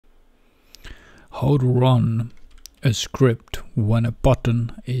how to run a script when a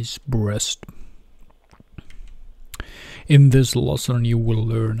button is pressed. In this lesson you will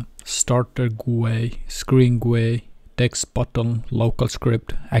learn StarterGui, ScreenGui, TextButton,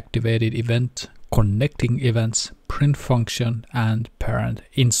 LocalScript, activated event, connecting events, print function and parent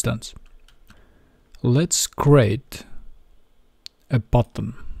instance. Let's create a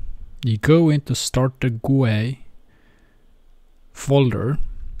button. You go into StarterGui folder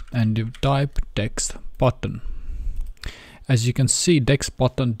and you type TextButton. As you can see,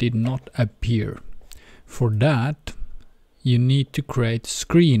 TextButton did not appear. For that you need to create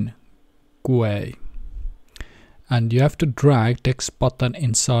ScreenGui and you have to drag TextButton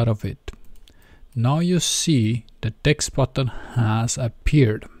inside of it. Now you see the TextButton has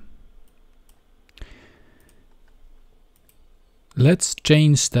appeared. Let's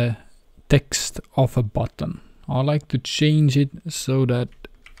change the text of a button. I like to change it so that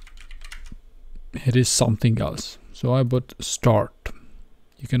it is something else. So I put start.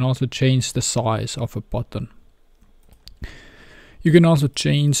 You can also change the size of a button. You can also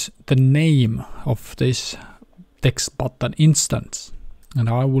change the name of this TextButton instance, and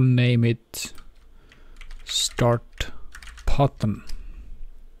I will name it StartButton.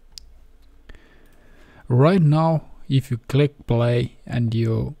 Right now, if you click play and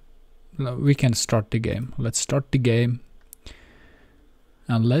we can start the game. Let's start the game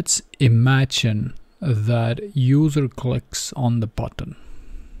and let's imagine that user clicks on the button.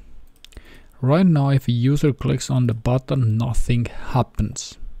 Right now, if a user clicks on the button, nothing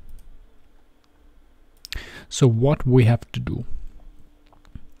happens. So what we have to do?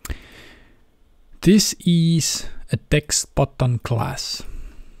 This is a TextButton class.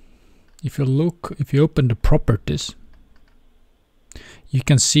 If you open the properties, you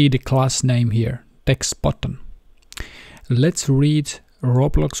can see the class name here, TextButton. Let's read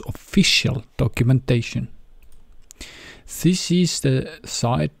Roblox official documentation. This is the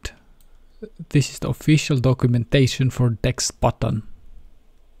site. This is the official documentation for TextButton,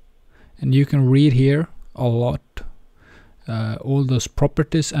 and you can read here a lot, all those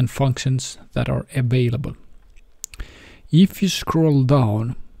properties and functions that are available. If you scroll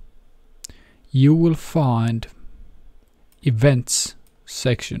down, you will find events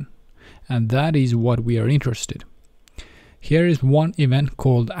section, and that is what we are interested. Here is one event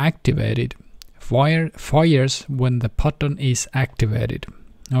called activated, fires when the button is activated.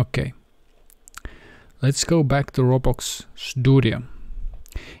 Okay. Let's go back to Roblox Studio.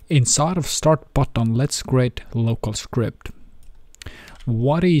 Inside of StartButton, let's create LocalScript.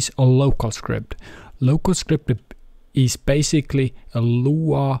 What is a LocalScript? LocalScript is basically a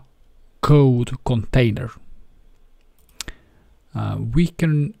Lua code container. We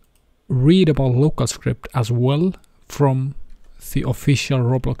can read about LocalScript as well from the official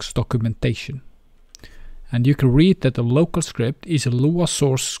Roblox documentation. And you can read that the LocalScript is a Lua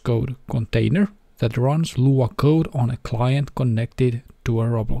source code container that runs Lua code on a client connected to a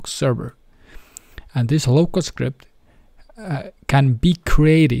Roblox server. And this LocalScript can be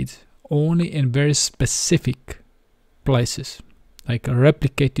created only in very specific places, like a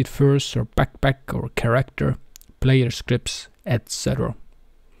replicated first or backpack or character, player scripts, etc.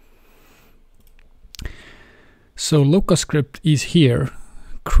 So LocalScript is here,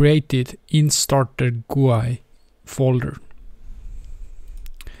 created in StarterGui folder.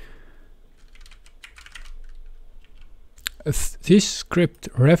 This script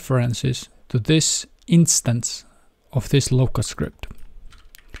references to this instance of this LocalScript,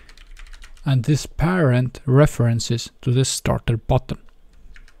 and this parent references to this starter button.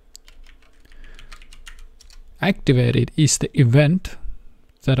 Activated is the event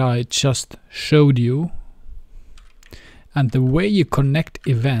that I just showed you, and the way you connect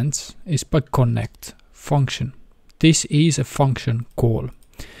events is by connect function. This is a function call,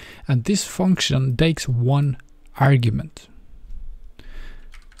 and this function takes one argument.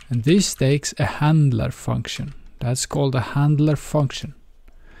 And this takes a handler function. That's called a handler function.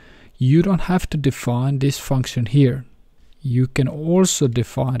 You don't have to define this function here. You can also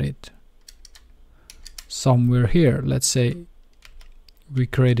define it somewhere here. Let's say we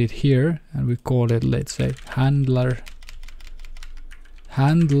create it here and we call it, let's say, handle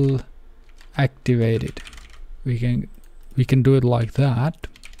activated. We can do it like that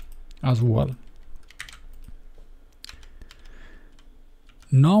as well.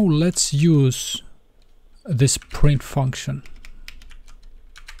 Now let's use this print function.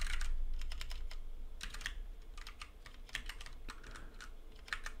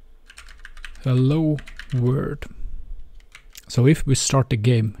 Hello world. So if we start the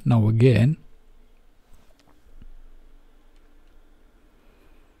game now again,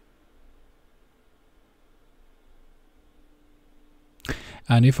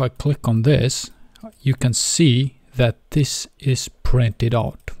 And if I click on this, you can see that this is printed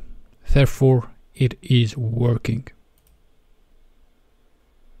out. Therefore, it is working.